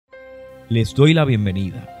Les doy la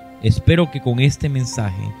bienvenida. Espero que con este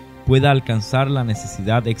mensaje pueda alcanzar la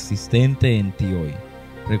necesidad existente en ti hoy.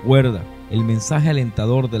 Recuerda, el mensaje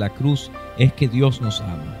alentador de la cruz es que Dios nos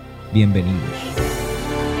ama. Bienvenidos.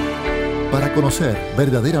 Para conocer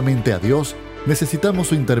verdaderamente a Dios, necesitamos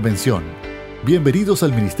su intervención. Bienvenidos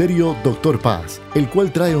al Ministerio Dr. Paz, el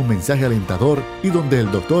cual trae un mensaje alentador y donde el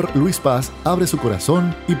Dr. Luis Paz abre su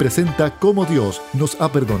corazón y presenta cómo Dios nos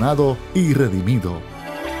ha perdonado y redimido.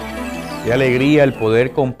 Qué alegría el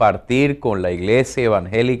poder compartir con la Iglesia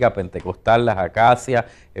Evangélica Pentecostal Las Acacias.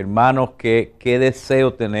 Hermanos, qué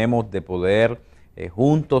deseo tenemos de poder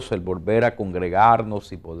juntos el volver a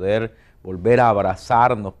congregarnos y poder volver a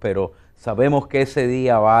abrazarnos, pero sabemos que ese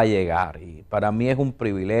día va a llegar y para mí es un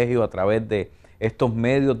privilegio a través de estos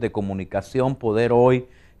medios de comunicación poder hoy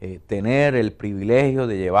tener el privilegio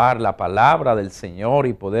de llevar la palabra del Señor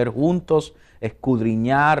y poder juntos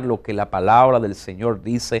escudriñar lo que la palabra del Señor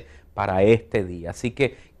dice para este día. Así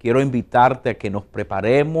que quiero invitarte a que nos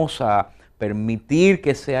preparemos a permitir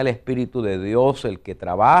que sea el Espíritu de Dios el que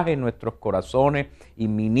trabaje en nuestros corazones y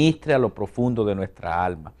ministre a lo profundo de nuestra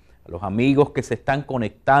alma. A los amigos que se están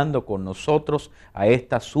conectando con nosotros a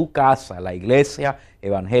esta su casa, la Iglesia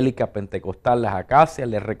Evangélica Pentecostal Las Acacias,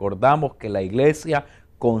 les recordamos que la Iglesia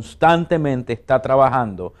constantemente está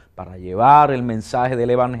trabajando para llevar el mensaje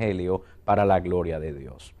del Evangelio para la gloria de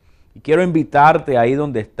Dios. Y quiero invitarte ahí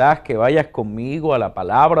donde estás, que vayas conmigo a la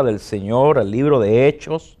palabra del Señor, al libro de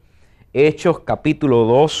Hechos, Hechos capítulo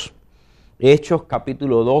 2,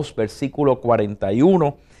 versículo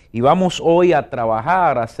 41. Y vamos hoy a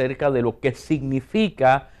trabajar acerca de lo que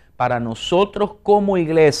significa para nosotros como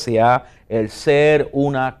iglesia el ser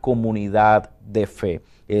una comunidad de fe.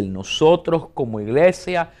 El nosotros como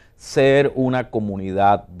iglesia ser una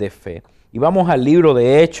comunidad de fe. Y vamos al libro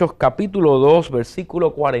de Hechos, capítulo 2,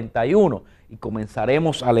 versículo 41. Y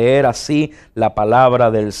comenzaremos a leer así la palabra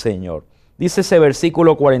del Señor. Dice ese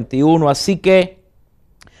versículo 41, así que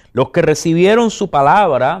los que recibieron su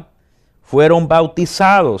palabra fueron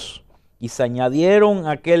bautizados y se añadieron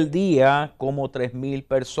aquel día como 3,000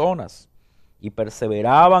 personas y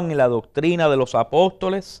perseveraban en la doctrina de los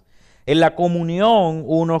apóstoles, en la comunión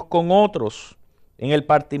unos con otros, en el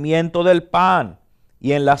partimiento del pan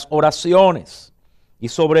y en las oraciones. Y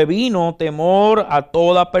sobrevino temor a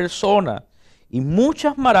toda persona, y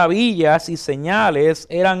muchas maravillas y señales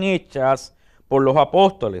eran hechas por los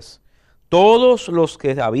apóstoles. Todos los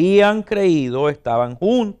que habían creído estaban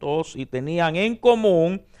juntos y tenían en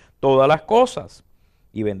común todas las cosas.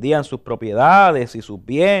 Y vendían sus propiedades y sus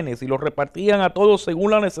bienes y los repartían a todos según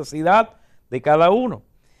la necesidad de cada uno.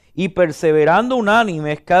 Y perseverando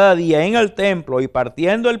unánimes cada día en el templo y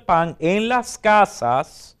partiendo el pan en las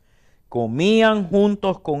casas, comían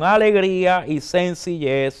juntos con alegría y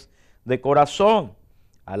sencillez de corazón,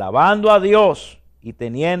 alabando a Dios y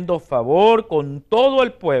teniendo favor con todo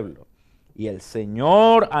el pueblo. Y el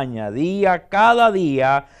Señor añadía cada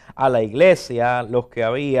día a la iglesia los que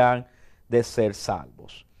habían de ser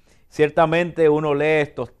salvos. Ciertamente uno lee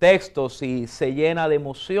estos textos y se llena de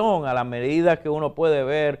emoción a la medida que uno puede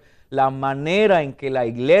ver la manera en que la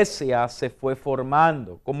iglesia se fue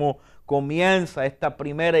formando, cómo comienza esta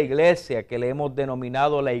primera iglesia que le hemos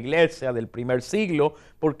denominado la iglesia del primer siglo,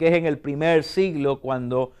 porque es en el primer siglo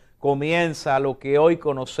cuando comienza lo que hoy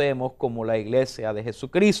conocemos como la iglesia de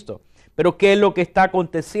Jesucristo. Pero ¿qué es lo que está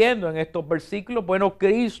aconteciendo en estos versículos? Bueno,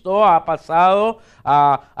 Cristo ha pasado,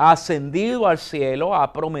 ha ascendido al cielo,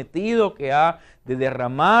 ha prometido que ha de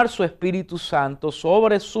derramar su Espíritu Santo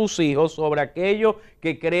sobre sus hijos, sobre aquellos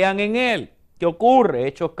que crean en Él. ¿Qué ocurre?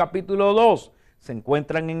 Hechos capítulo 2. Se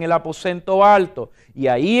encuentran en el aposento alto y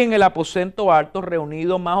ahí en el aposento alto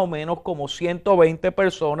reunidos más o menos como 120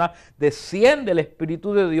 personas, desciende el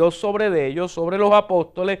Espíritu de Dios sobre ellos, sobre los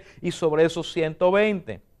apóstoles y sobre esos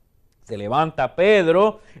 120. Se levanta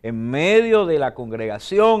Pedro en medio de la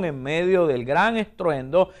congregación, en medio del gran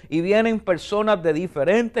estruendo, y vienen personas de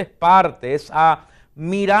diferentes partes a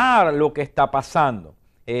mirar lo que está pasando.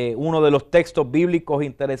 Uno de los textos bíblicos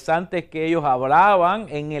interesantes que ellos hablaban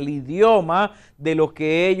en el idioma de lo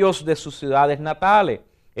que ellos de sus ciudades natales.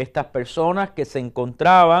 Estas personas que se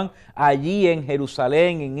encontraban allí en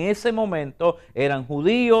Jerusalén en ese momento eran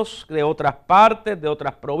judíos de otras partes, de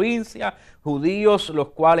otras provincias, judíos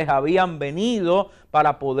los cuales habían venido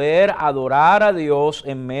para poder adorar a Dios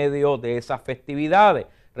en medio de esas festividades.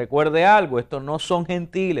 Recuerde algo, estos no son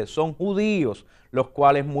gentiles, son judíos, los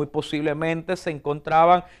cuales muy posiblemente se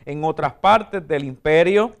encontraban en otras partes del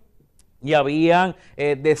imperio y habían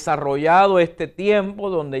desarrollado este tiempo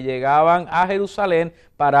donde llegaban a Jerusalén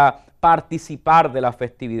para participar de la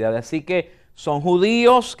festividad. Así que son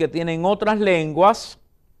judíos que tienen otras lenguas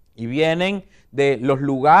y vienen de los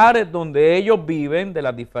lugares donde ellos viven, de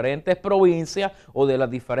las diferentes provincias o de las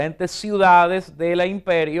diferentes ciudades del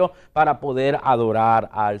imperio para poder adorar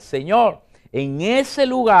al Señor. En ese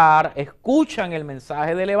lugar escuchan el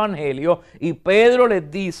mensaje del Evangelio y Pedro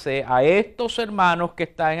les dice a estos hermanos que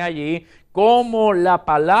están allí como la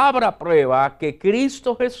palabra prueba que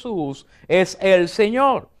Cristo Jesús es el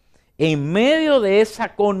Señor. En medio de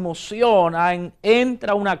esa conmoción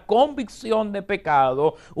entra una convicción de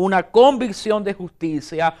pecado, una convicción de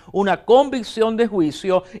justicia, una convicción de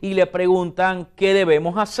juicio y le preguntan ¿qué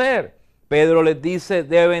debemos hacer? Pedro les dice,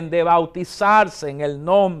 deben de bautizarse en el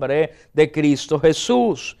nombre de Cristo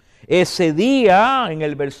Jesús. Ese día, en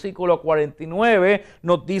el versículo 49,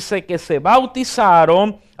 nos dice que se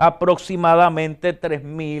bautizaron aproximadamente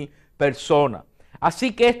 3,000 personas.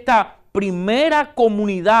 Así que esta primera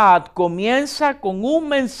comunidad comienza con un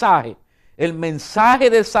mensaje, el mensaje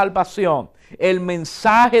de salvación, el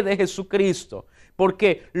mensaje de Jesucristo.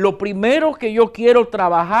 Porque lo primero que yo quiero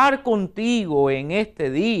trabajar contigo en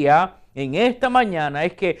este día, en esta mañana,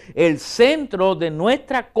 es que el centro de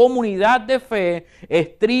nuestra comunidad de fe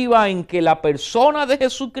estriba en que la persona de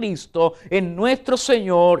Jesucristo es nuestro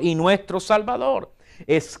Señor y nuestro Salvador.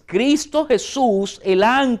 Es Cristo Jesús el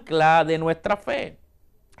ancla de nuestra fe.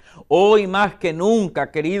 Hoy más que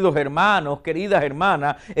nunca, queridos hermanos, queridas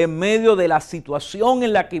hermanas, en medio de la situación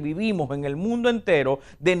en la que vivimos en el mundo entero,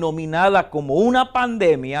 denominada como una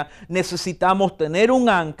pandemia, necesitamos tener un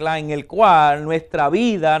ancla en el cual nuestra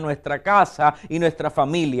vida, nuestra casa y nuestra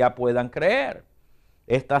familia puedan creer.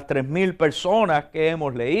 Estas 3,000 personas que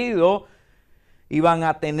hemos leído iban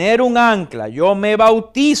a tener un ancla. Yo me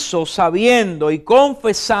bautizo sabiendo y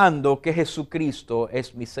confesando que Jesucristo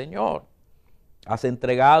es mi Señor. ¿Has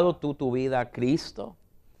entregado tú tu vida a Cristo?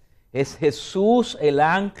 ¿Es Jesús el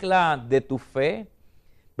ancla de tu fe?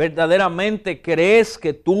 ¿Verdaderamente crees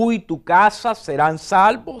que tú y tu casa serán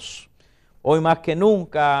salvos? Hoy más que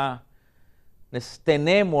nunca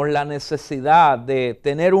tenemos la necesidad de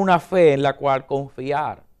tener una fe en la cual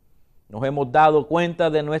confiar. Nos hemos dado cuenta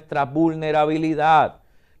de nuestra vulnerabilidad.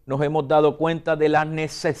 Nos hemos dado cuenta de la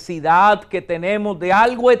necesidad que tenemos de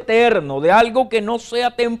algo eterno, de algo que no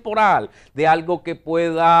sea temporal, de algo que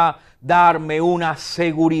pueda darme una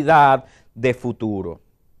seguridad de futuro.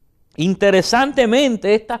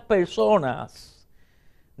 Interesantemente, estas personas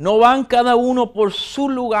no van cada uno por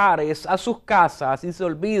sus lugares, a sus casas, y se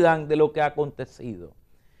olvidan de lo que ha acontecido.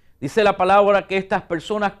 Dice la palabra que estas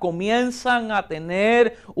personas comienzan a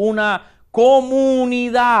tener una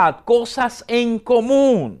comunidad, cosas en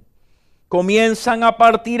común. Comienzan a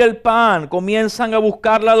partir el pan, comienzan a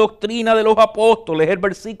buscar la doctrina de los apóstoles. El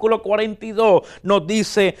versículo 42 nos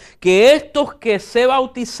dice que estos que se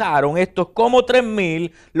bautizaron, estos como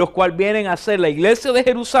 3,000, los cuales vienen a ser la iglesia de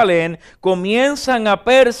Jerusalén, comienzan a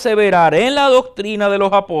perseverar en la doctrina de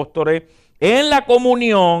los apóstoles, en la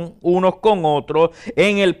comunión unos con otros,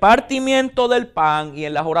 en el partimiento del pan y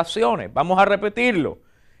en las oraciones. Vamos a repetirlo.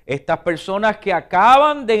 Estas personas que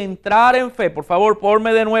acaban de entrar en fe, por favor,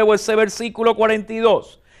 ponme de nuevo ese versículo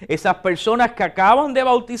 42. Esas personas que acaban de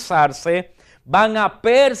bautizarse van a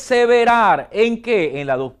perseverar ¿en qué? En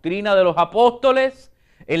la doctrina de los apóstoles,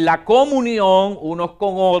 en la comunión unos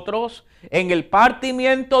con otros, en el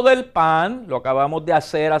partimiento del pan, lo acabamos de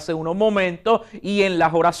hacer hace unos momentos, y en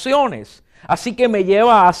las oraciones. Así que me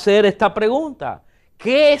lleva a hacer esta pregunta.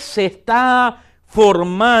 ¿Qué se está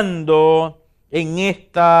formando en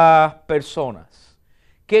estas personas?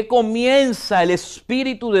 ¿Qué comienza el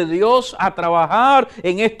Espíritu de Dios a trabajar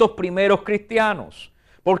en estos primeros cristianos?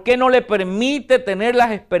 ¿Por qué no le permite tener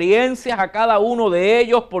las experiencias a cada uno de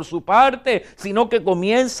ellos por su parte, sino que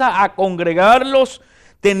comienza a congregarlos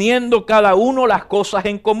teniendo cada uno las cosas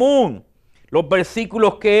en común? Los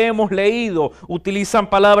versículos que hemos leído utilizan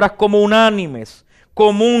palabras como unánimes,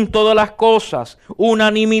 común todas las cosas,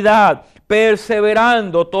 unanimidad,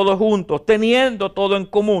 perseverando todos juntos, teniendo todo en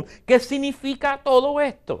común. ¿Qué significa todo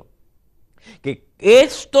esto? Que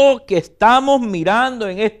esto que estamos mirando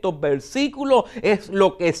en estos versículos es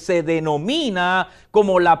lo que se denomina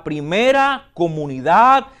como la primera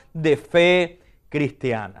comunidad de fe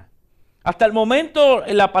cristiana. Hasta el momento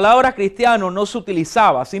la palabra cristiano no se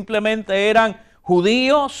utilizaba, simplemente eran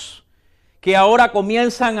judíos que ahora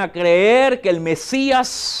comienzan a creer que el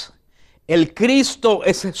Mesías, el Cristo,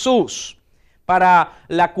 es Jesús. Para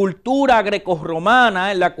la cultura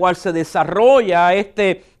grecorromana en la cual se desarrolla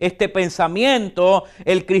este pensamiento,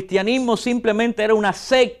 el cristianismo simplemente era una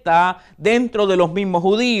secta dentro de los mismos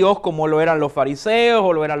judíos, como lo eran los fariseos,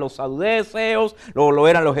 o lo eran los saduceos, o lo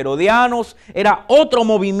eran los herodianos. Era otro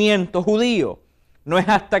movimiento judío. No es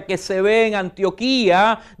hasta que se ve en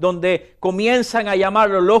Antioquía donde comienzan a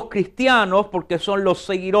llamarlos los cristianos porque son los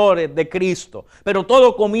seguidores de Cristo. Pero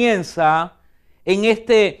todo comienza en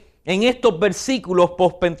estos versículos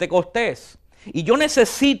post-Pentecostés. Y yo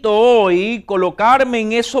necesito hoy colocarme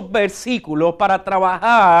en esos versículos para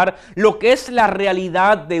trabajar lo que es la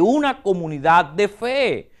realidad de una comunidad de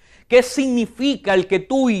fe. ¿Qué significa el que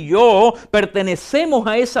tú y yo pertenecemos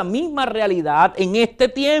a esa misma realidad en este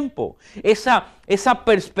tiempo? Esa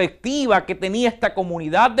perspectiva que tenía esta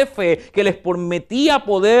comunidad de fe que les permitía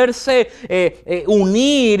poderse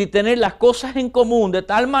unir y tener las cosas en común de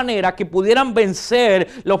tal manera que pudieran vencer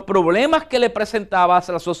los problemas que le presentaba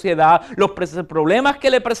a la sociedad, los problemas que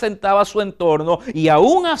le presentaba a su entorno y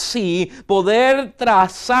aún así poder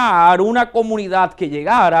trazar una comunidad que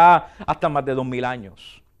llegara hasta más de 2000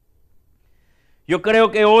 años. Yo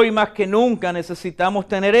creo que hoy más que nunca necesitamos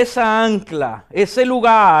tener esa ancla, ese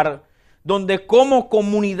lugar donde como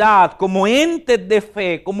comunidad, como entes de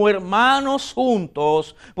fe, como hermanos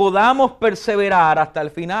juntos, podamos perseverar hasta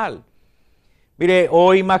el final. Mire,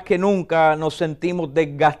 hoy más que nunca nos sentimos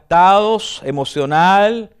desgastados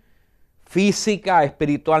emocional, física,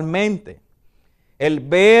 espiritualmente. El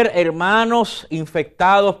ver hermanos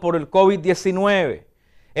infectados por el COVID-19,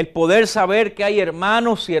 el poder saber que hay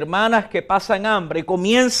hermanos y hermanas que pasan hambre,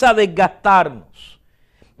 comienza a desgastarnos.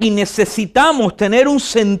 Y necesitamos tener un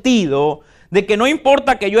sentido de que no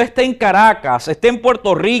importa que yo esté en Caracas, esté en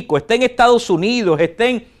Puerto Rico, esté en Estados Unidos,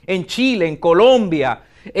 esté en Chile, en Colombia,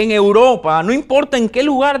 en Europa, no importa en qué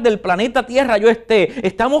lugar del planeta Tierra yo esté,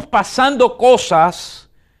 estamos pasando cosas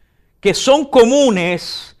que son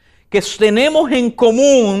comunes, que tenemos en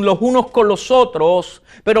común los unos con los otros,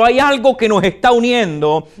 pero hay algo que nos está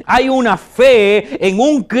uniendo. Hay una fe en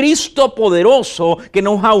un Cristo poderoso que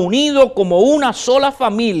nos ha unido como una sola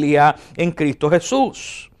familia en Cristo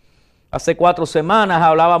Jesús. Hace 4 semanas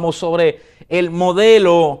hablábamos sobre el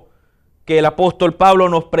modelo que el apóstol Pablo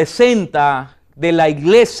nos presenta de la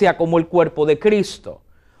iglesia como el cuerpo de Cristo.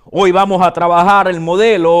 Hoy vamos a trabajar el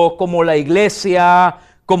modelo como la iglesia,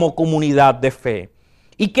 como comunidad de fe.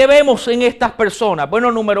 ¿Y qué vemos en estas personas?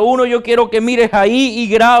 Bueno, número 1, yo quiero que mires ahí y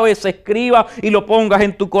grabes, escribas y lo pongas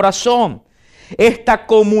en tu corazón. Esta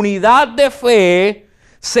comunidad de fe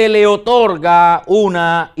se le otorga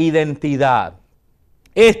una identidad.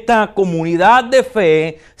 Esta comunidad de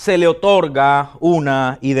fe se le otorga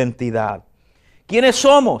una identidad. ¿Quiénes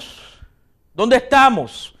somos? ¿Dónde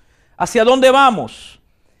estamos? ¿Hacia dónde vamos?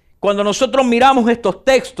 Cuando nosotros miramos estos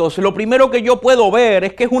textos, lo primero que yo puedo ver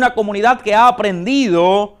es que es una comunidad que ha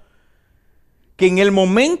aprendido que en el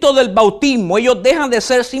momento del bautismo ellos dejan de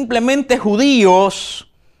ser simplemente judíos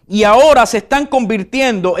y ahora se están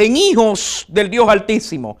convirtiendo en hijos del Dios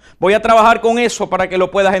Altísimo. Voy a trabajar con eso para que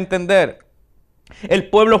lo puedas entender.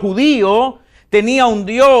 El pueblo judío tenía un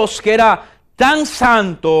Dios que era tan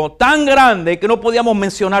santo, tan grande, que no podíamos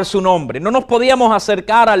mencionar su nombre. No nos podíamos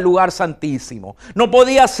acercar al lugar santísimo. No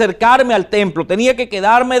podía acercarme al templo. Tenía que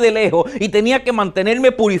quedarme de lejos y tenía que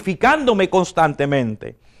mantenerme purificándome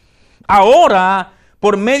constantemente. Ahora,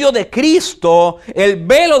 por medio de Cristo, el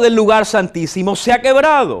velo del lugar santísimo se ha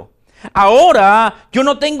quebrado. Ahora yo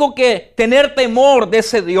no tengo que tener temor de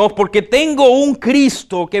ese Dios porque tengo un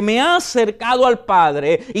Cristo que me ha acercado al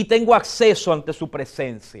Padre y tengo acceso ante su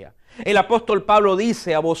presencia. El apóstol Pablo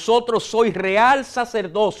dice: a vosotros sois real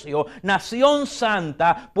sacerdocio, nación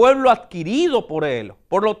santa, pueblo adquirido por él.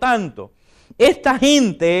 Por lo tanto, esta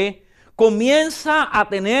gente comienza a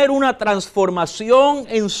tener una transformación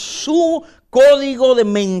en su código de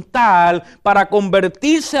mental para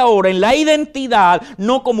convertirse ahora en la identidad,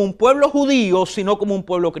 no como un pueblo judío, sino como un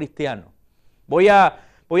pueblo cristiano. Voy a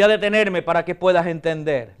detenerme para que puedas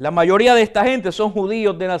entender. La mayoría de esta gente son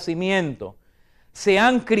judíos de nacimiento. Se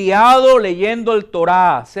han criado leyendo el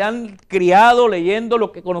Torá, se han criado leyendo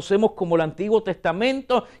lo que conocemos como el Antiguo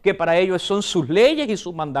Testamento, que para ellos son sus leyes y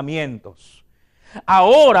sus mandamientos.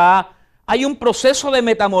 Ahora hay un proceso de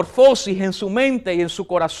metamorfosis en su mente y en su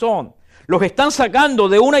corazón. Los están sacando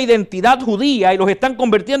de una identidad judía y los están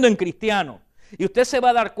convirtiendo en cristianos. Y usted se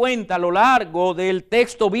va a dar cuenta a lo largo del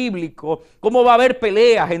texto bíblico cómo va a haber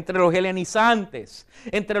peleas entre los helenizantes,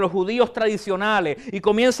 entre los judíos tradicionales. Y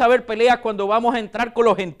comienza a haber peleas cuando vamos a entrar con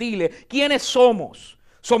los gentiles. ¿Quiénes somos?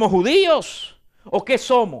 ¿Somos judíos o qué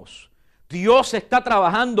somos? Dios está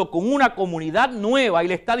trabajando con una comunidad nueva y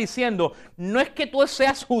le está diciendo: no es que tú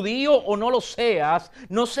seas judío o no lo seas,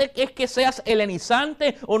 no sé qué es que seas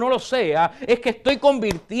helenizante o no lo seas, es que estoy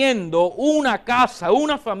convirtiendo una casa,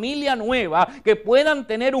 una familia nueva que puedan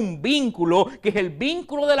tener un vínculo, que es el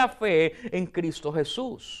vínculo de la fe en Cristo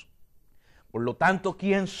Jesús. Por lo tanto,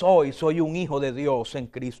 ¿quién soy? Soy un hijo de Dios en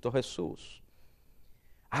Cristo Jesús.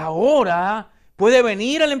 Ahora puede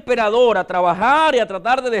venir el emperador a trabajar y a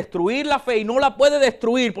tratar de destruir la fe y no la puede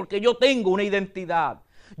destruir porque yo tengo una identidad.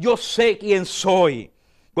 Yo sé quién soy.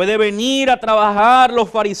 Puede venir a trabajar los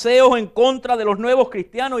fariseos en contra de los nuevos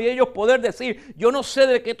cristianos y ellos poder decir, yo no sé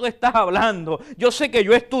de qué tú estás hablando, yo sé que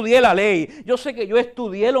yo estudié la ley, yo sé que yo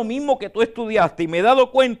estudié lo mismo que tú estudiaste y me he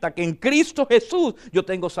dado cuenta que en Cristo Jesús yo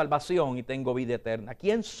tengo salvación y tengo vida eterna.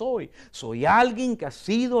 ¿Quién soy? Soy alguien que ha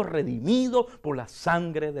sido redimido por la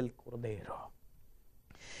sangre del Cordero.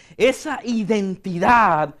 Esa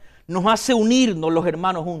identidad nos hace unirnos los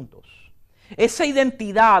hermanos juntos. Esa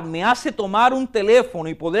identidad me hace tomar un teléfono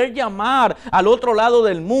y poder llamar al otro lado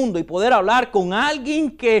del mundo y poder hablar con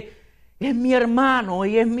alguien que es mi hermano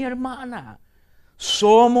y es mi hermana.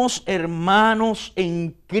 Somos hermanos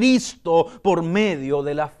en Cristo por medio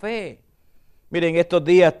de la fe. Miren, estos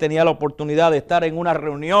días tenía la oportunidad de estar en una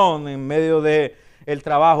reunión en medio del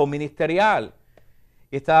trabajo ministerial.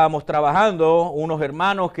 Estábamos trabajando unos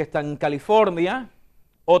hermanos que están en California,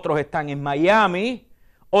 otros están en Miami,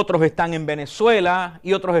 otros están en Venezuela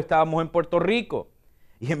y otros estábamos en Puerto Rico.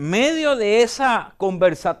 Y en medio de ese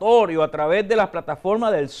conversatorio a través de las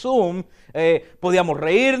plataformas del Zoom, podíamos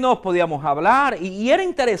reírnos, podíamos hablar y era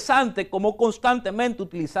interesante cómo constantemente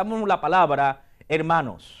utilizamos la palabra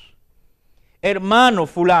hermanos. Hermano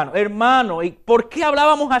fulano, hermano. ¿Y por qué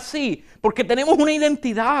hablábamos así? Porque tenemos una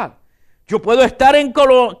identidad. Yo puedo estar en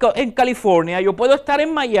California, yo puedo estar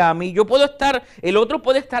en Miami, el otro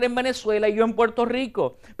puede estar en Venezuela y yo en Puerto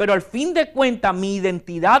Rico. Pero al fin de cuentas, mi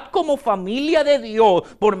identidad como familia de Dios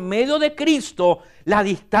por medio de Cristo, la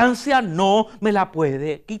distancia no me la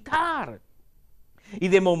puede quitar. Y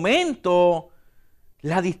de momento,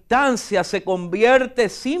 la distancia se convierte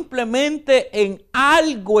simplemente en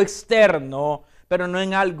algo externo, pero no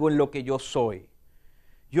en algo en lo que yo soy.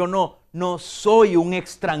 Yo no soy un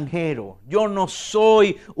extranjero, yo no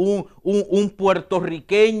soy un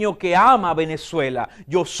puertorriqueño que ama Venezuela.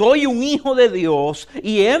 Yo soy un hijo de Dios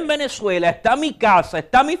y en Venezuela está mi casa,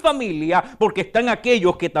 está mi familia, porque están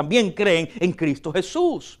aquellos que también creen en Cristo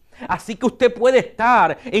Jesús. Así que usted puede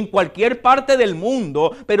estar en cualquier parte del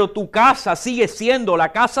mundo, pero tu casa sigue siendo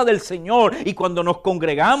la casa del Señor. Y cuando nos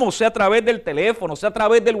congregamos, sea a través del teléfono, sea a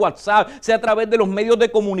través del WhatsApp, sea a través de los medios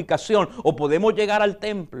de comunicación, o podemos llegar al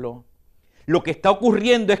templo, lo que está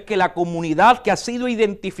ocurriendo es que la comunidad que ha sido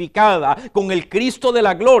identificada con el Cristo de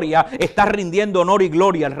la gloria está rindiendo honor y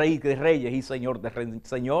gloria al Rey de Reyes y Señor de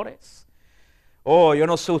Señores. Oh, yo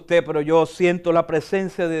no sé usted, pero yo siento la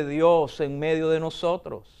presencia de Dios en medio de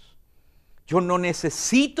nosotros. Yo no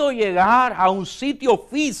necesito llegar a un sitio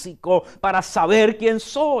físico para saber quién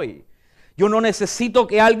soy. Yo no necesito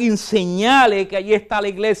que alguien señale que allí está la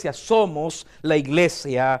iglesia. Somos la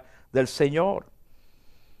iglesia del Señor.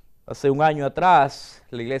 Hace un año atrás,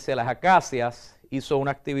 la iglesia de las Acacias hizo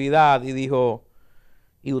una actividad y dijo,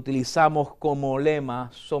 y utilizamos como lema,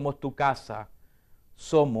 somos tu casa,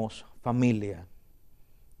 somos familia.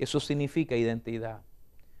 Eso significa identidad.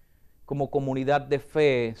 Como comunidad de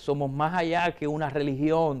fe, somos más allá que una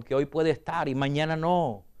religión que hoy puede estar y mañana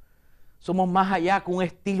no. Somos más allá que un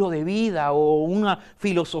estilo de vida o una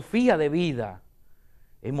filosofía de vida.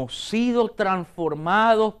 Hemos sido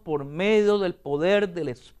transformados por medio del poder del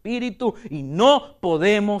Espíritu y no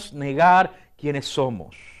podemos negar quiénes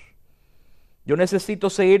somos. Yo necesito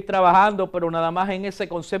seguir trabajando, pero nada más en ese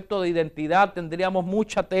concepto de identidad tendríamos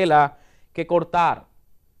mucha tela que cortar.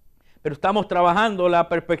 Pero estamos trabajando la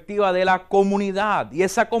perspectiva de la comunidad. Y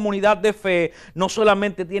esa comunidad de fe no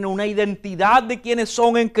solamente tiene una identidad de quienes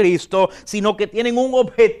son en Cristo, sino que tienen un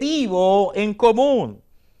objetivo en común.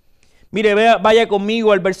 Mire, vaya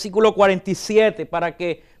conmigo al versículo 47 para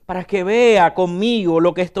que vea conmigo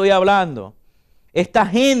lo que estoy hablando. Esta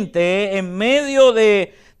gente, en medio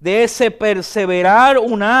de ese perseverar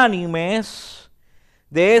unánimes,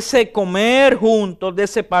 de ese comer juntos, de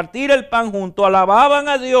ese partir el pan juntos, alababan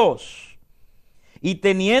a Dios. Y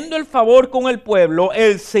teniendo el favor con el pueblo,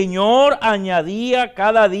 el Señor añadía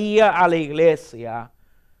cada día a la iglesia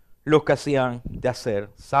los que hacían de hacer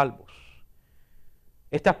salvos.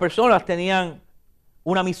 Estas personas tenían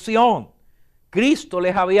una misión. Cristo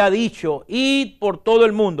les había dicho, id por todo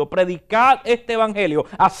el mundo, predicad este evangelio,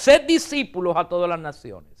 haced discípulos a todas las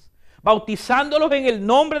naciones, bautizándolos en el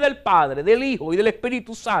nombre del Padre, del Hijo y del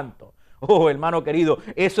Espíritu Santo. Oh, hermano querido,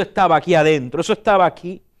 eso estaba aquí adentro, eso estaba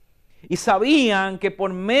aquí. Y sabían que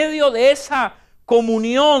por medio de esa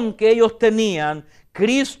comunión que ellos tenían,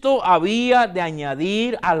 Cristo había de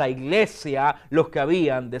añadir a la iglesia los que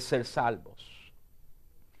habían de ser salvos.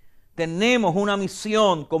 Tenemos una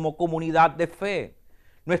misión como comunidad de fe.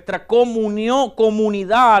 Nuestra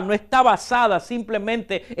comunidad no está basada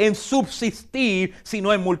simplemente en subsistir,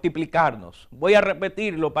 sino en multiplicarnos. Voy a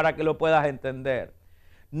repetirlo para que lo puedas entender.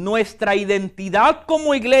 Nuestra identidad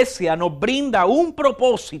como iglesia nos brinda un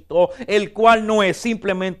propósito, el cual no es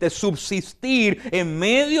simplemente subsistir en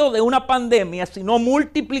medio de una pandemia, sino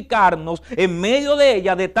multiplicarnos en medio de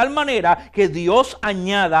ella de tal manera que Dios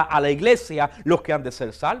añada a la iglesia los que han de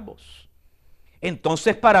ser salvos.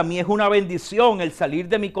 Entonces para mí es una bendición el salir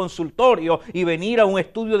de mi consultorio y venir a un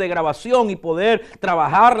estudio de grabación y poder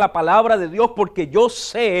trabajar la palabra de Dios, porque yo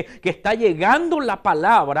sé que está llegando la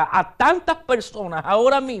palabra a tantas personas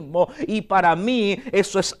ahora mismo, y para mí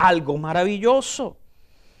eso es algo maravilloso.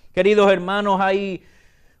 Queridos hermanos, hay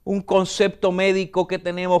un concepto médico que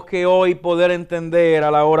tenemos que hoy poder entender a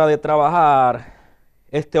la hora de trabajar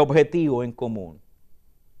este objetivo en común.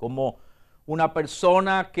 Como una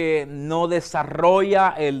persona que no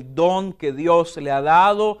desarrolla el don que Dios le ha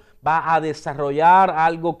dado, va a desarrollar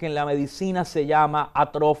algo que en la medicina se llama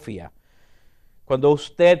atrofia. Cuando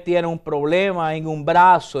usted tiene un problema en un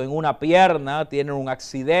brazo, en una pierna, tiene un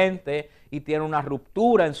accidente y tiene una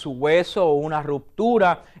ruptura en su hueso o una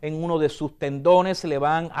ruptura en uno de sus tendones, le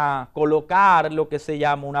van a colocar lo que se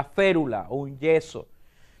llama una férula o un yeso.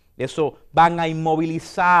 Eso, van a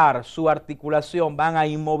inmovilizar su articulación, van a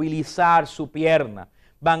inmovilizar su pierna,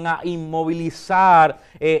 van a inmovilizar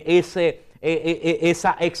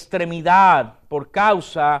esa extremidad por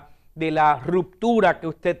causa de la ruptura que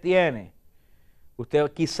usted tiene.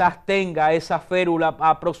 Usted quizás tenga esa férula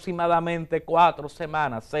aproximadamente 4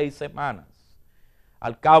 semanas, 6 semanas.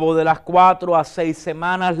 Al cabo de las 4 a 6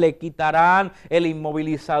 semanas le quitarán el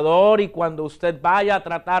inmovilizador, y cuando usted vaya a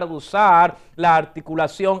tratar de usar la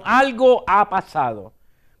articulación, algo ha pasado.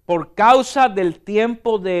 Por causa del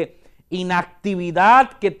tiempo de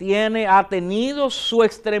inactividad que ha tenido su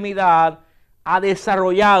extremidad, ha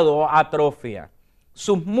desarrollado atrofia.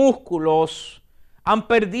 Sus músculos han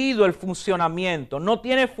perdido el funcionamiento, no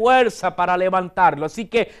tiene fuerza para levantarlo, así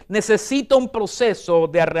que necesita un proceso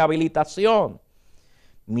de rehabilitación.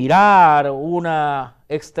 Mirar una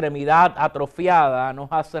extremidad atrofiada nos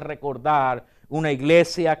hace recordar una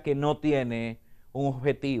iglesia que no tiene un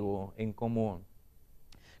objetivo en común.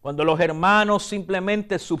 Cuando los hermanos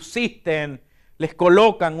simplemente subsisten, les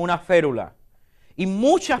colocan una férula. Y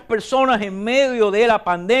muchas personas en medio de la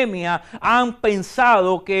pandemia han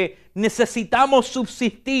pensado que necesitamos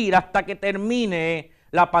subsistir hasta que termine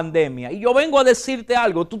la pandemia. Y yo vengo a decirte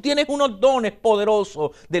algo: tú tienes unos dones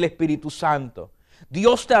poderosos del Espíritu Santo.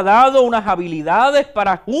 Dios te ha dado unas habilidades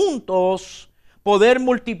para juntos poder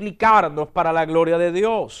multiplicarnos para la gloria de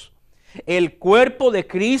Dios. El cuerpo de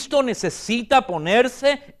Cristo necesita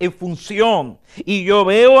ponerse en función. Y yo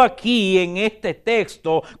veo aquí en este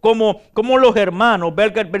texto como los hermanos,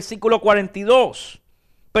 versículo 42,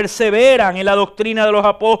 perseveran en la doctrina de los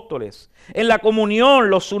apóstoles, en la comunión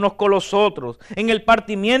los unos con los otros, en el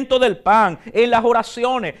partimiento del pan, en las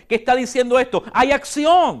oraciones. ¿Qué está diciendo esto? Hay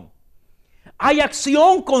acción. Hay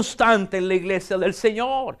acción constante en la iglesia del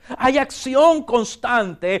Señor. Hay acción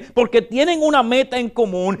constante porque tienen una meta en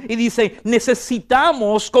común y dicen: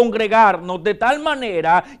 necesitamos congregarnos de tal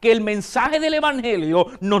manera que el mensaje del Evangelio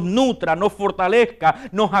nos nutra, nos fortalezca,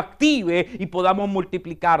 nos active y podamos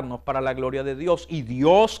multiplicarnos para la gloria de Dios. Y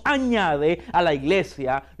Dios añade a la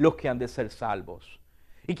iglesia los que han de ser salvos.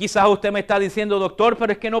 Y quizás usted me está diciendo: doctor,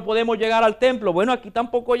 pero es que no podemos llegar al templo. Bueno, aquí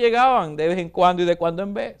tampoco llegaban de vez en cuando y de cuando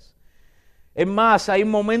en vez. Es más, hay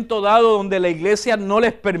un momento dado donde la iglesia no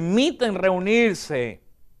les permiten reunirse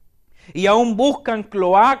y aún buscan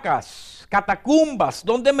cloacas, catacumbas,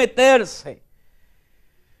 donde meterse.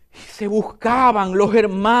 Y se buscaban los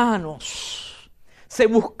hermanos, se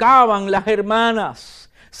buscaban las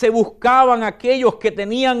hermanas, se buscaban aquellos que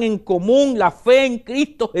tenían en común la fe en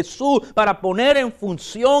Cristo Jesús para poner en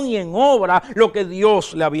función y en obra lo que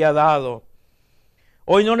Dios le había dado.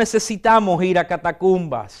 Hoy no necesitamos ir a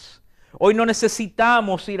catacumbas. Hoy no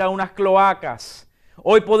necesitamos ir a unas cloacas.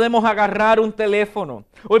 Hoy podemos agarrar un teléfono.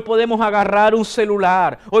 Hoy podemos agarrar un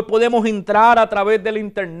celular. Hoy podemos entrar a través del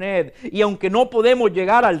internet. Y aunque no podemos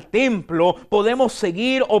llegar al templo, podemos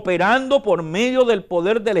seguir operando por medio del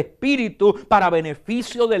poder del Espíritu para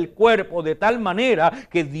beneficio del cuerpo, de tal manera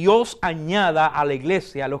que Dios añada a la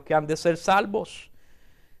iglesia a los que han de ser salvos.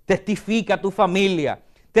 Testifica a tu familia.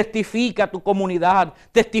 Testifica a tu comunidad,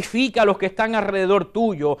 testifica a los que están alrededor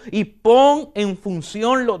tuyo y pon en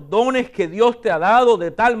función los dones que Dios te ha dado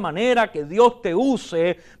de tal manera que Dios te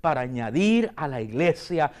use para añadir a la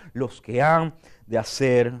iglesia los que han de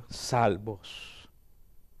ser salvos.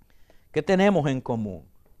 ¿Qué tenemos en común?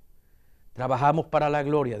 Trabajamos para la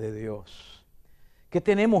gloria de Dios. ¿Qué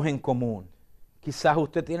tenemos en común? Quizás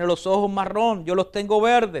usted tiene los ojos marrón, yo los tengo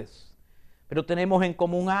verdes, pero tenemos en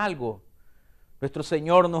común algo. Nuestro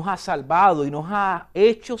Señor nos ha salvado y nos ha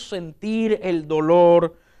hecho sentir el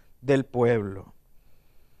dolor del pueblo.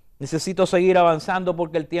 Necesito seguir avanzando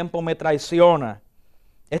porque el tiempo me traiciona.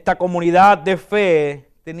 Esta comunidad de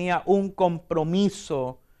fe tenía un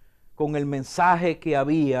compromiso con el mensaje que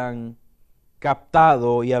habían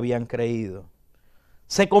captado y habían creído.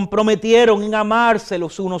 Se comprometieron en amarse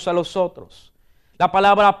los unos a los otros. La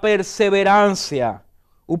palabra perseverancia,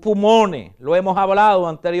 upumone, lo hemos hablado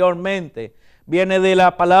anteriormente, viene de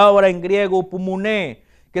la palabra en griego upumune,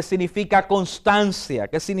 que significa constancia,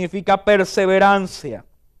 que significa perseverancia,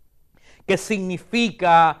 que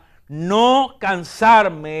significa no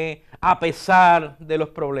cansarme a pesar de los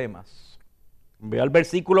problemas. Ve al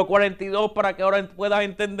versículo 42 para que ahora puedas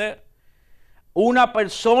entender. Una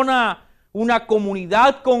persona, una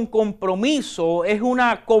comunidad con compromiso es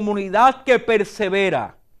una comunidad que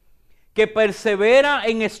persevera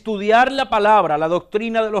en estudiar la palabra, la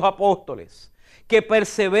doctrina de los apóstoles, que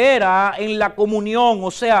persevera en la comunión,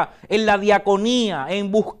 o sea, en la diaconía,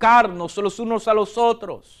 en buscarnos los unos a los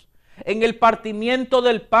otros, en el partimiento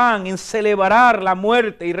del pan, en celebrar la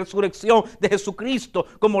muerte y resurrección de Jesucristo,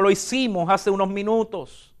 como lo hicimos hace unos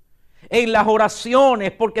minutos. En las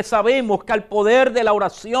oraciones, porque sabemos que el poder de la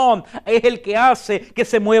oración es el que hace que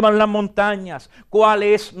se muevan las montañas. ¿Cuál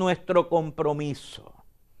es nuestro compromiso?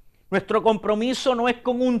 Nuestro compromiso no es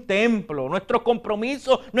con un templo, nuestro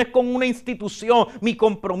compromiso no es con una institución. Mi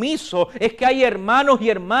compromiso es que hay hermanos y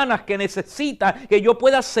hermanas que necesitan que yo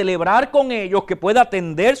pueda celebrar con ellos, que pueda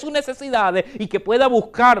atender sus necesidades y que pueda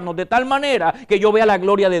buscarnos de tal manera que yo vea la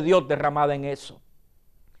gloria de Dios derramada en eso.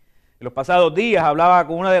 En los pasados días hablaba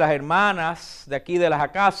con una de las hermanas de aquí de las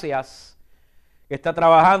Acacias, que está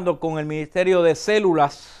trabajando con el Ministerio de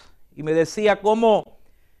Células, y me decía cómo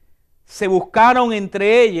se buscaron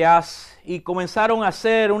entre ellas y comenzaron a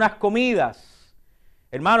hacer unas comidas.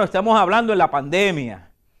 Hermano, estamos hablando en la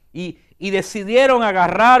pandemia. Y decidieron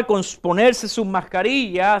agarrar, ponerse sus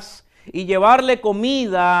mascarillas y llevarle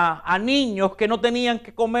comida a niños que no tenían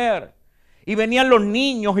que comer. Y venían los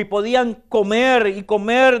niños y podían comer y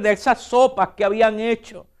comer de esas sopas que habían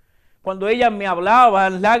hecho. Cuando ellas me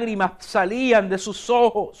hablaban, lágrimas salían de sus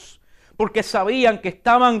ojos, porque sabían que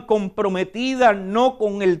estaban comprometidas no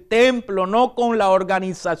con el templo, no con la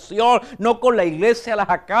organización, no con la iglesia Las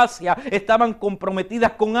Acacias, estaban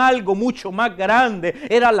comprometidas con algo mucho más grande.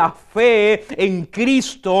 Era la fe en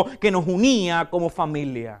Cristo que nos unía como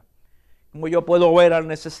familia. Como yo puedo ver al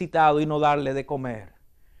necesitado y no darle de comer.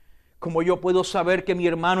 Como yo puedo saber que mi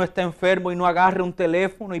hermano está enfermo y no agarre un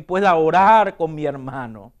teléfono y pueda orar con mi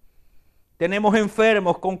hermano. Tenemos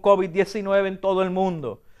enfermos con COVID-19 en todo el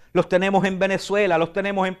mundo. Los tenemos en Venezuela, los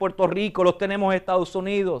tenemos en Puerto Rico, los tenemos en Estados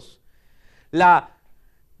Unidos.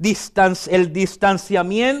 El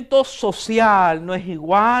distanciamiento social no es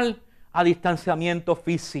igual a distanciamiento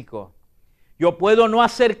físico. Yo puedo no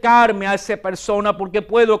acercarme a esa persona porque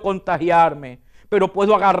puedo contagiarme, pero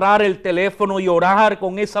puedo agarrar el teléfono y orar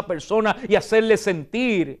con esa persona y hacerle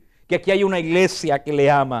sentir que aquí hay una iglesia que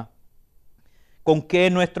le ama. ¿Con qué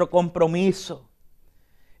es nuestro compromiso?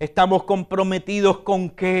 ¿Estamos comprometidos con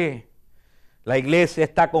qué? La iglesia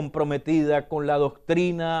está comprometida con la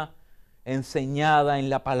doctrina enseñada en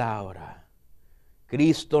la palabra.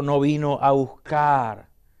 Cristo no vino a buscar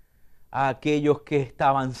a aquellos que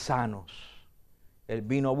estaban sanos. Él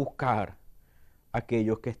vino a buscar a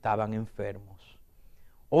aquellos que estaban enfermos.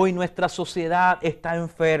 Hoy nuestra sociedad está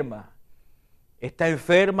enferma. Está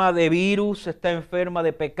enferma de virus, está enferma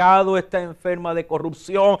de pecado, está enferma de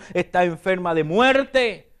corrupción, está enferma de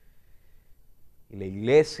muerte. Y la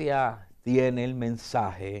iglesia tiene el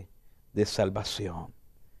mensaje de salvación.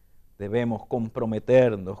 Debemos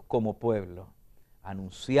comprometernos como pueblo a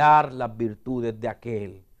anunciar las virtudes de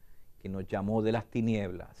aquel que nos llamó de las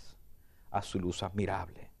tinieblas a su luz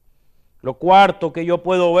admirable. Lo cuarto que yo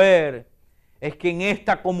puedo ver es que en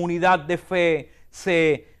esta comunidad de fe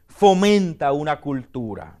se fomenta una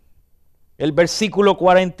cultura. El versículo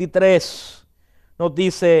 43 nos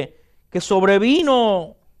dice que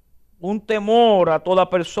sobrevino un temor a toda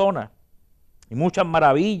persona y muchas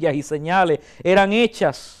maravillas y señales eran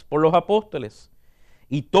hechas por los apóstoles.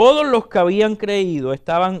 Y todos los que habían creído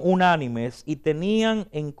estaban unánimes y tenían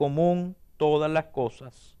en común todas las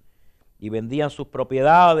cosas. Y vendían sus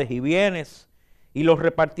propiedades y bienes y los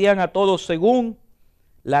repartían a todos según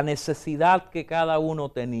la necesidad que cada uno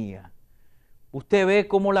tenía. Usted ve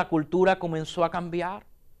cómo la cultura comenzó a cambiar.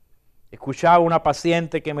 Escuchaba una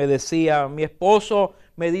paciente que me decía, mi esposo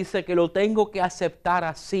me dice que lo tengo que aceptar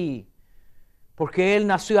así, porque él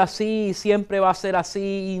nació así y siempre va a ser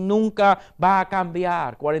así y nunca va a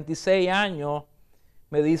cambiar. 46 años,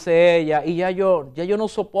 me dice ella, y ya yo no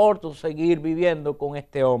soporto seguir viviendo con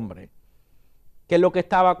este hombre. ¿Qué es lo que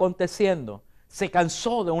estaba aconteciendo? Se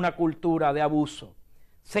cansó de una cultura de abuso.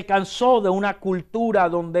 Se cansó de una cultura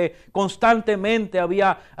donde constantemente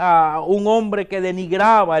había un hombre que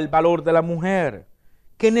denigraba el valor de la mujer.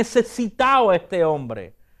 ¿Qué necesitaba este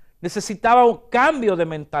hombre? Necesitaba un cambio de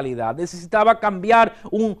mentalidad, necesitaba cambiar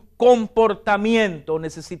un comportamiento,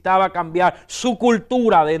 necesitaba cambiar su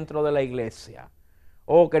cultura dentro de la iglesia.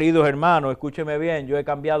 Oh, queridos hermanos, escúcheme bien, yo he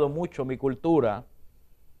cambiado mucho mi cultura,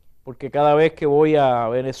 porque cada vez que voy a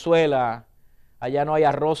Venezuela, allá no hay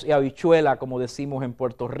arroz y habichuela, como decimos en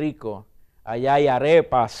Puerto Rico. Allá hay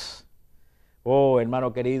arepas. Oh,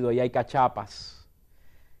 hermano querido, allá hay cachapas.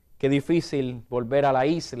 Qué difícil volver a la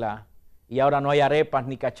isla y ahora no hay arepas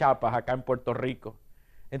ni cachapas acá en Puerto Rico.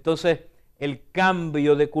 Entonces, el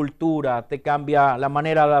cambio de cultura te cambia la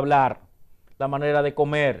manera de hablar, la manera de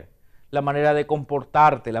comer, la manera de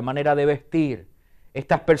comportarte, la manera de vestir.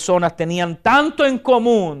 Estas personas tenían tanto en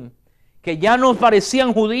común que ya no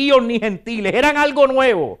parecían judíos ni gentiles, eran algo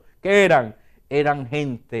nuevo. ¿Qué eran? Eran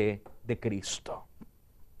gente de Cristo.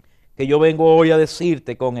 Que yo vengo hoy a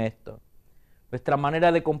decirte con esto. Nuestra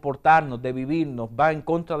manera de comportarnos, de vivirnos, va en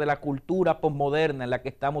contra de la cultura posmoderna en la que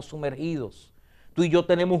estamos sumergidos. Tú y yo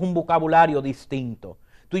tenemos un vocabulario distinto.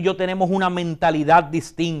 Tú y yo tenemos una mentalidad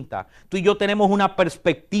distinta. Tú y yo tenemos una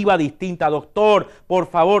perspectiva distinta. Doctor, por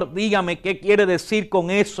favor, dígame qué quiere decir con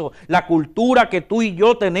eso. La cultura que tú y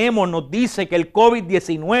yo tenemos nos dice que el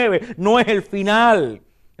COVID-19 no es el final.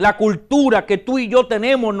 La cultura que tú y yo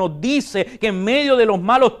tenemos nos dice que en medio de los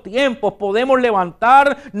malos tiempos podemos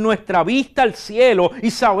levantar nuestra vista al cielo y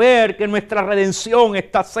saber que nuestra redención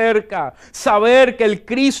está cerca. Saber que el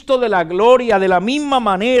Cristo de la gloria, de la misma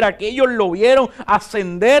manera que ellos lo vieron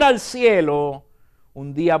ascender al cielo,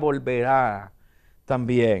 un día volverá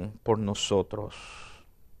también por nosotros.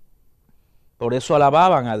 Por eso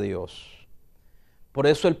alababan a Dios. Por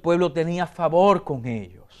eso el pueblo tenía favor con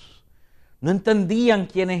ellos. No entendían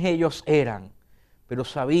quiénes ellos eran, pero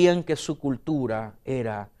sabían que su cultura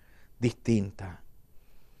era distinta.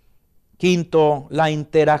 Quinto, la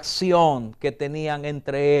interacción que tenían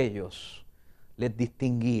entre ellos les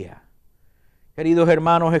distinguía. Queridos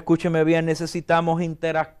hermanos, escúchenme bien, necesitamos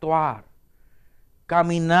interactuar,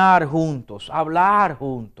 caminar juntos, hablar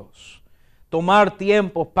juntos, tomar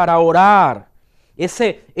tiempos para orar.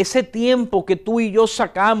 Ese tiempo que tú y yo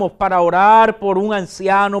sacamos para orar por un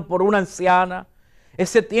anciano, por una anciana,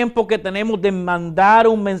 ese tiempo que tenemos de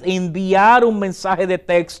enviar un mensaje de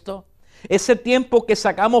texto, ese tiempo que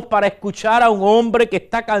sacamos para escuchar a un hombre que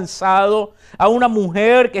está cansado, a una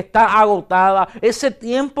mujer que está agotada, ese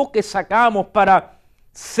tiempo que sacamos para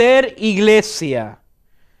ser iglesia,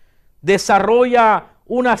 desarrolla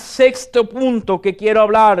un sexto punto que quiero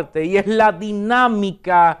hablarte y es la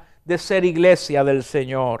dinámica de ser iglesia del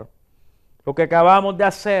Señor. Lo que acabamos de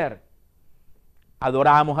hacer,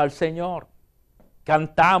 adoramos al Señor,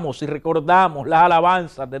 cantamos y recordamos las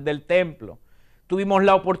alabanzas desde el templo. Tuvimos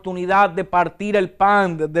la oportunidad de partir el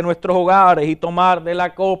pan desde nuestros hogares y tomar de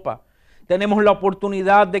la copa. Tenemos la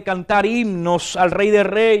oportunidad de cantar himnos al Rey de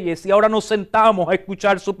Reyes y ahora nos sentamos a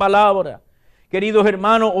escuchar su palabra. Queridos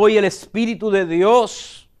hermanos, hoy el Espíritu de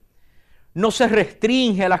Dios no se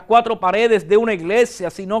restringe a las cuatro paredes de una iglesia,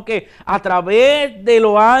 sino que a través de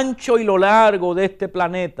lo ancho y lo largo de este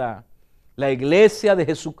planeta, la iglesia de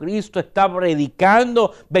Jesucristo está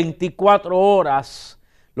predicando 24 horas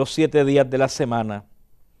los 7 días de la semana.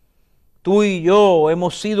 Tú y yo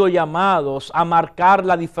hemos sido llamados a marcar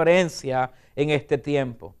la diferencia en este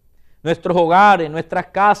tiempo. Nuestros hogares, nuestras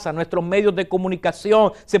casas, nuestros medios de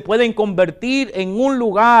comunicación se pueden convertir en un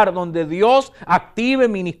lugar donde Dios active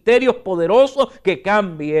ministerios poderosos que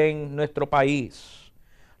cambien nuestro país.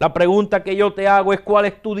 La pregunta que yo te hago es: ¿cuál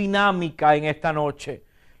es tu dinámica en esta noche?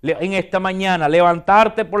 En esta mañana,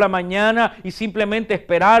 levantarte por la mañana y simplemente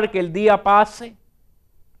esperar que el día pase.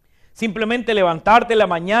 Simplemente levantarte en la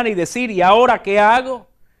mañana y decir: ¿y ahora qué hago?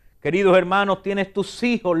 Queridos hermanos, tienes tus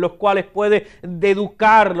hijos, los cuales puedes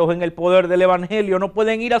educarlos en el poder del Evangelio. No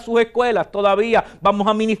pueden ir a sus escuelas todavía. Vamos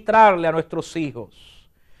a ministrarle a nuestros hijos.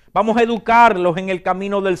 Vamos a educarlos en el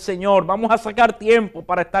camino del Señor. Vamos a sacar tiempo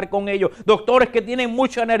para estar con ellos. Doctores que tienen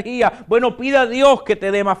mucha energía, bueno, pida a Dios que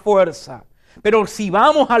te dé más fuerza. Pero si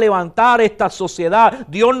vamos a levantar esta sociedad,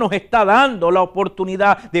 Dios nos está dando la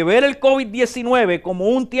oportunidad de ver el COVID-19 como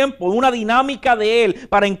un tiempo, una dinámica de Él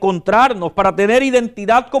para encontrarnos, para tener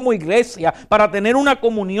identidad como iglesia, para tener una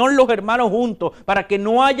comunión los hermanos juntos, para que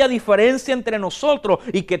no haya diferencia entre nosotros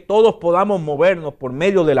y que todos podamos movernos por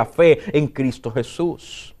medio de la fe en Cristo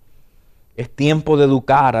Jesús. Es tiempo de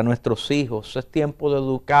educar a nuestros hijos, es tiempo de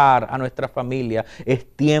educar a nuestra familia,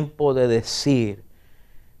 es tiempo de decir: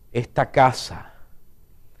 esta casa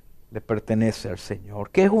le pertenece al Señor.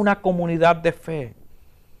 ¿Qué es una comunidad de fe?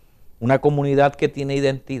 Una comunidad que tiene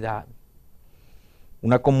identidad.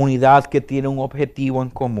 Una comunidad que tiene un objetivo en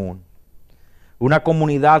común. Una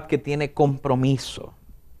comunidad que tiene compromiso,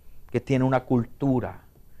 que tiene una cultura,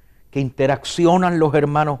 que interaccionan los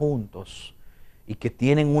hermanos juntos y que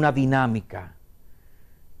tienen una dinámica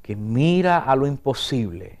que mira a lo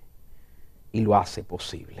imposible y lo hace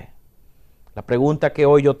posible. La pregunta que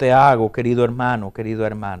hoy yo te hago, querido hermano, querida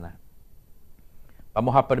hermana: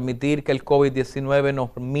 ¿vamos a permitir que el COVID-19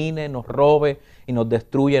 nos mine, nos robe y nos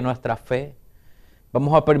destruya nuestra fe?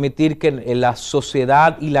 ¿Vamos a permitir que la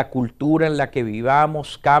sociedad y la cultura en la que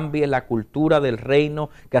vivamos cambie la cultura del reino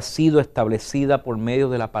que ha sido establecida por medio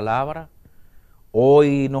de la palabra?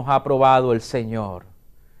 Hoy nos ha probado el Señor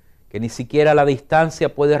que ni siquiera la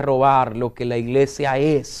distancia puede robar lo que la iglesia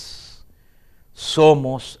es.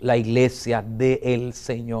 Somos la iglesia del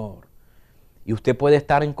Señor. Y usted puede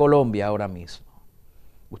estar en Colombia ahora mismo.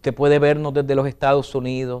 Usted puede vernos desde los Estados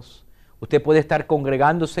Unidos. Usted puede estar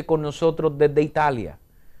congregándose con nosotros desde Italia.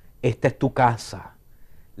 Esta es tu casa,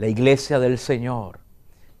 la iglesia del Señor.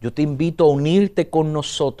 Yo te invito a unirte con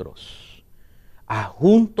nosotros, a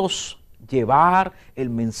juntos llevar el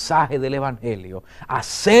mensaje del Evangelio, a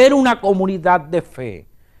ser una comunidad de fe,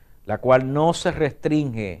 la cual no se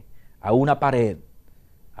restringe a una pared,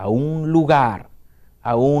 a un lugar,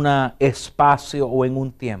 a un espacio o en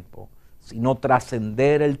un tiempo, sino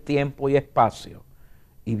trascender el tiempo y espacio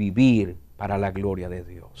y vivir para la gloria de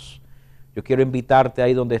Dios. Yo quiero invitarte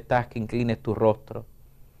ahí donde estás, que inclines tu rostro.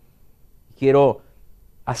 Quiero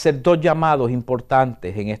hacer dos llamados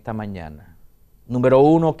importantes en esta mañana. Número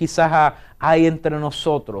uno, quizás hay entre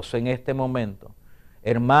nosotros en este momento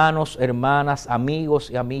hermanos, hermanas,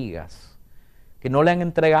 amigos y amigas que no le han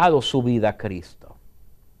entregado su vida a Cristo.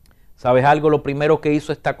 ¿Sabes algo? Lo primero que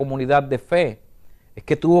hizo esta comunidad de fe es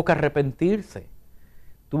que tuvo que arrepentirse.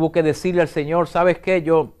 Tuvo que decirle al Señor: ¿sabes qué?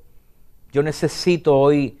 Yo necesito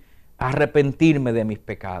hoy arrepentirme de mis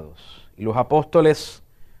pecados. Y los apóstoles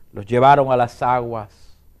los llevaron a las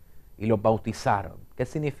aguas y los bautizaron. ¿Qué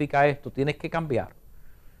significa esto? Tienes que cambiar.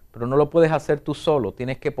 Pero no lo puedes hacer tú solo.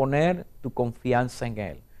 Tienes que poner tu confianza en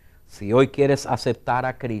Él. Si hoy quieres aceptar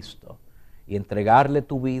a Cristo y entregarle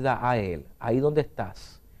tu vida a Él, ahí donde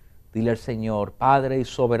estás, dile al Señor: Padre y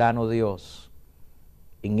soberano Dios,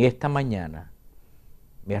 en esta mañana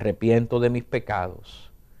me arrepiento de mis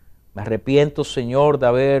pecados. Me arrepiento, Señor, de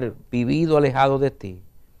haber vivido alejado de ti.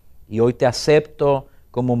 Y hoy te acepto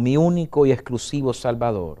como mi único y exclusivo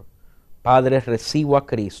Salvador. Padre, recibo a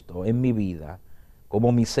Cristo en mi vida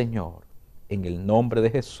como mi Señor, en el nombre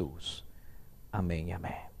de Jesús. Amén y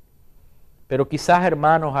amén. Pero quizás,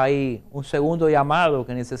 hermanos, hay un segundo llamado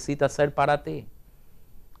que necesita hacer para ti.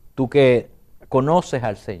 Tú que conoces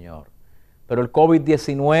al Señor, pero el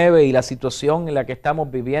COVID-19 y la situación en la que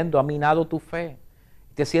estamos viviendo ha minado tu fe.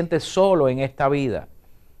 Te sientes solo en esta vida.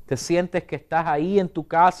 Te sientes que estás ahí en tu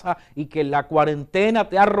casa y que la cuarentena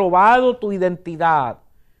te ha robado tu identidad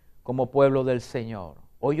como pueblo del Señor.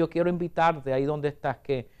 Hoy yo quiero invitarte ahí donde estás,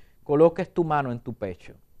 que coloques tu mano en tu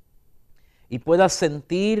pecho y puedas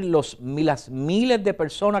sentir las miles de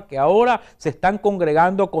personas que ahora se están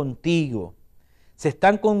congregando contigo. Se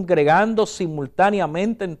están congregando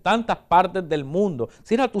simultáneamente en tantas partes del mundo.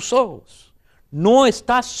 Cierra tus ojos. No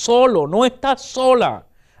estás solo, no estás sola.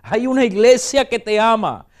 Hay una iglesia que te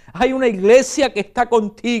ama. Hay una iglesia que está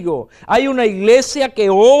contigo. Hay una iglesia que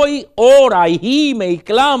hoy ora y gime y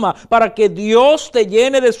clama para que Dios te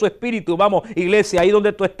llene de su espíritu. Vamos, iglesia, ahí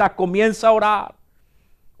donde tú estás, comienza a orar.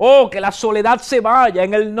 Oh, que la soledad se vaya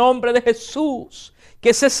en el nombre de Jesús. Que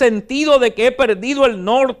ese sentido de que he perdido el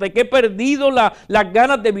norte, que he perdido las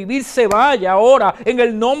ganas de vivir se vaya ahora en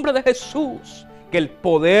el nombre de Jesús. Que el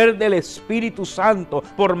poder del Espíritu Santo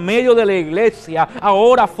por medio de la iglesia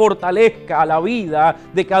ahora fortalezca la vida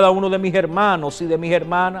de cada uno de mis hermanos y de mis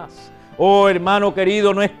hermanas. Oh, hermano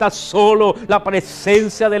querido, no estás solo. La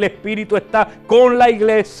presencia del Espíritu está con la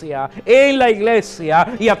iglesia, en la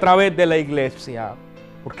iglesia y a través de la iglesia.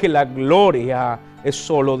 Porque la gloria es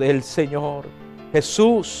solo del Señor.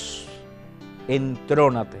 Jesús,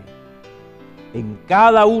 entrónate en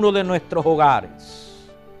cada uno de nuestros hogares.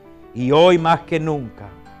 Y hoy más que nunca,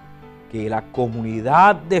 que la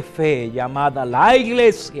comunidad de fe llamada la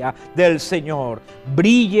Iglesia del Señor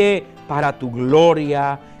brille para tu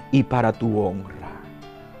gloria y para tu honra.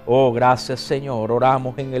 Oh, gracias Señor,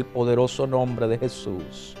 oramos en el poderoso nombre de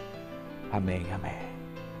Jesús. Amén, amén.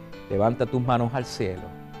 Levanta tus manos al cielo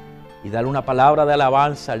y dale una palabra de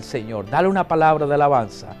alabanza al Señor. Dale una palabra de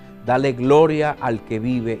alabanza. Dale gloria al que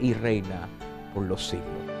vive y reina por los siglos.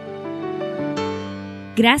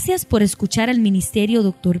 Gracias por escuchar al Ministerio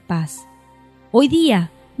Dr. Paz. Hoy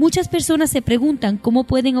día, muchas personas se preguntan cómo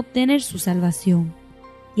pueden obtener su salvación.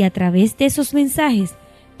 Y a través de esos mensajes,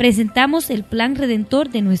 presentamos el plan redentor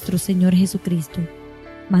de nuestro Señor Jesucristo.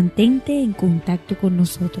 Mantente en contacto con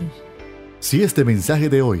nosotros. Si este mensaje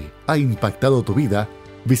de hoy ha impactado tu vida,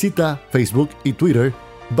 visita Facebook y Twitter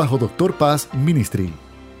bajo Dr. Paz Ministry.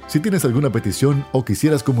 Si tienes alguna petición o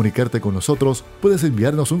quisieras comunicarte con nosotros, puedes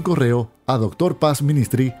enviarnos un correo a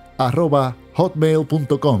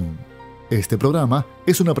drpazministry@hotmail.com. Este programa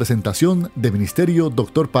es una presentación de Ministerio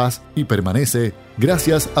Dr. Paz y permanece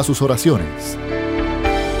gracias a sus oraciones.